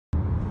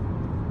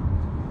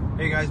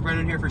Hey guys,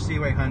 Brendan here for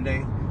Seaway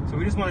Hyundai. So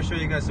we just want to show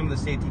you guys some of the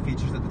safety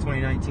features that the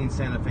 2019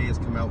 Santa Fe has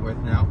come out with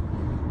now.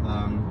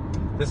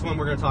 This one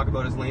we're going to talk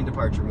about is lane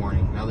departure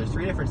warning. Now there's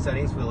 3 different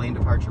settings for the lane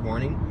departure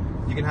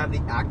warning. You can have the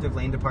active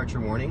lane departure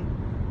warning,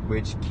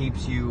 which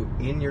keeps you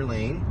in your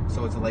lane.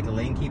 So it's like a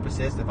lane keep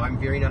assist. If I'm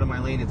veering out of my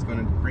lane, it's going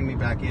to bring me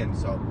back in.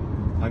 So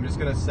I'm just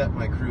going to set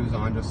my cruise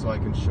on just so I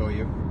can show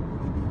you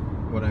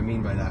what I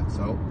mean by that.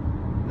 So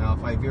now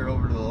if I veer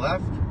over to the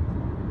left,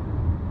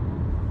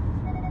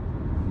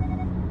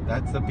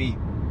 that's the beep.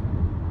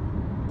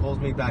 Pulls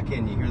me back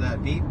in. You hear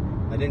that beep?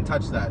 I didn't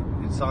touch that.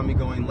 It saw me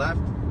going left.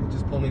 It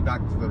just pulled me back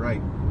to the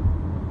right.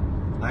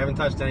 I haven't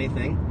touched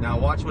anything. Now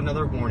watch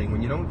another warning.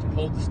 When you don't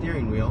hold the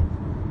steering wheel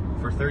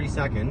for 30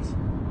 seconds,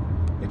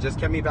 it just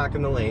kept me back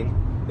in the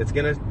lane. It's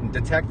going to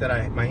detect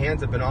that my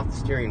hands have been off the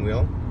steering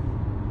wheel.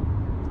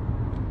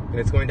 And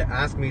it's going to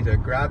ask me to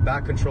grab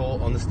back control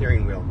on the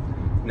steering wheel.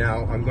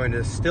 Now, I'm going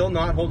to still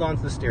not hold on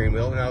to the steering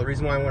wheel. Now, the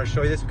reason why I want to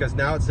show you this is because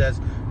now it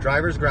says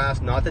driver's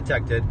grasp not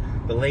detected.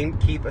 The lane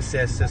keep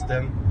assist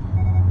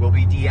system will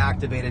be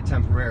deactivated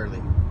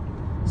temporarily.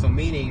 So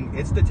meaning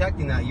it's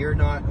detecting that you're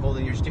not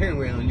holding your steering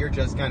wheel and you're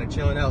just kind of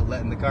chilling out,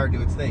 letting the car do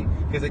its thing,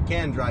 because it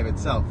can drive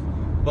itself.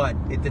 But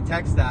it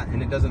detects that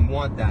and it doesn't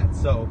want that.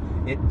 So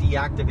it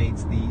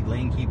deactivates the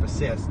lane keep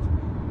assist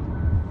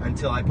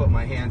until I put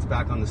my hands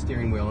back on the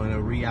steering wheel and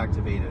it'll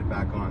reactivate it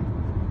back on.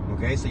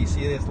 Okay, so you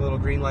see this little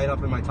green light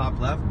up in my top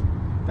left?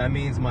 That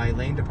means my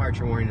lane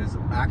departure warning is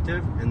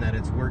active and that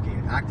it's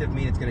working. Active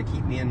means it's going to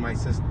keep me in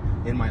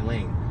my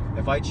lane.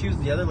 If I choose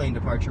the other lane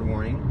departure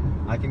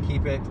warning, I can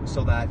keep it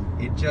so that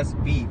it just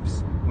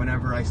beeps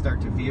whenever I start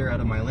to veer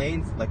out of my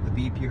lanes, like the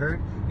beep you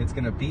heard. It's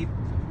going to beep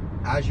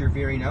as you're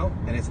veering out,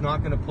 and it's not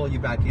going to pull you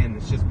back in.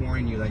 It's just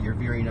warning you that you're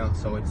veering out.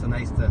 So it's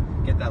nice to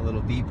get that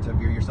little beep to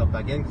veer yourself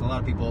back in, because a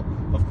lot of people,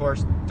 of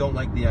course, don't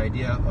like the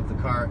idea of the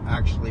car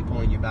actually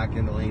pulling you back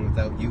in the lane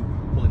without you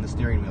pulling the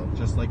steering wheel.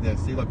 Just like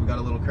this. See, look, we got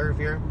a little curve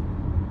here,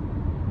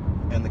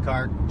 and the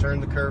car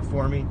turned the curve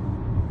for me.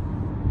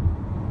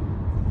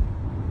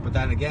 But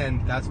then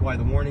again, that's why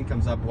the warning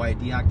comes up, why it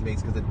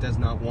deactivates, because it does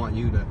not want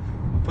you to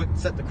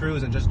set the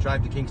cruise and just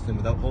drive to Kingston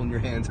without holding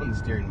your hands on the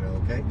steering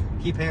wheel, okay?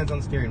 Keep hands on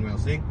the steering wheel,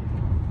 see?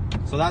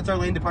 So that's our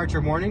lane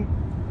departure warning.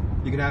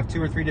 You can have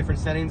 2 or 3 different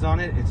settings on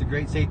it. It's a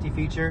great safety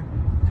feature.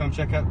 Come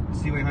check out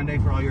Seaway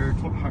Hyundai for all your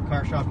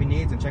car shopping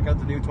needs, and check out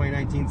the new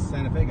 2019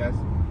 Santa Fe, guys.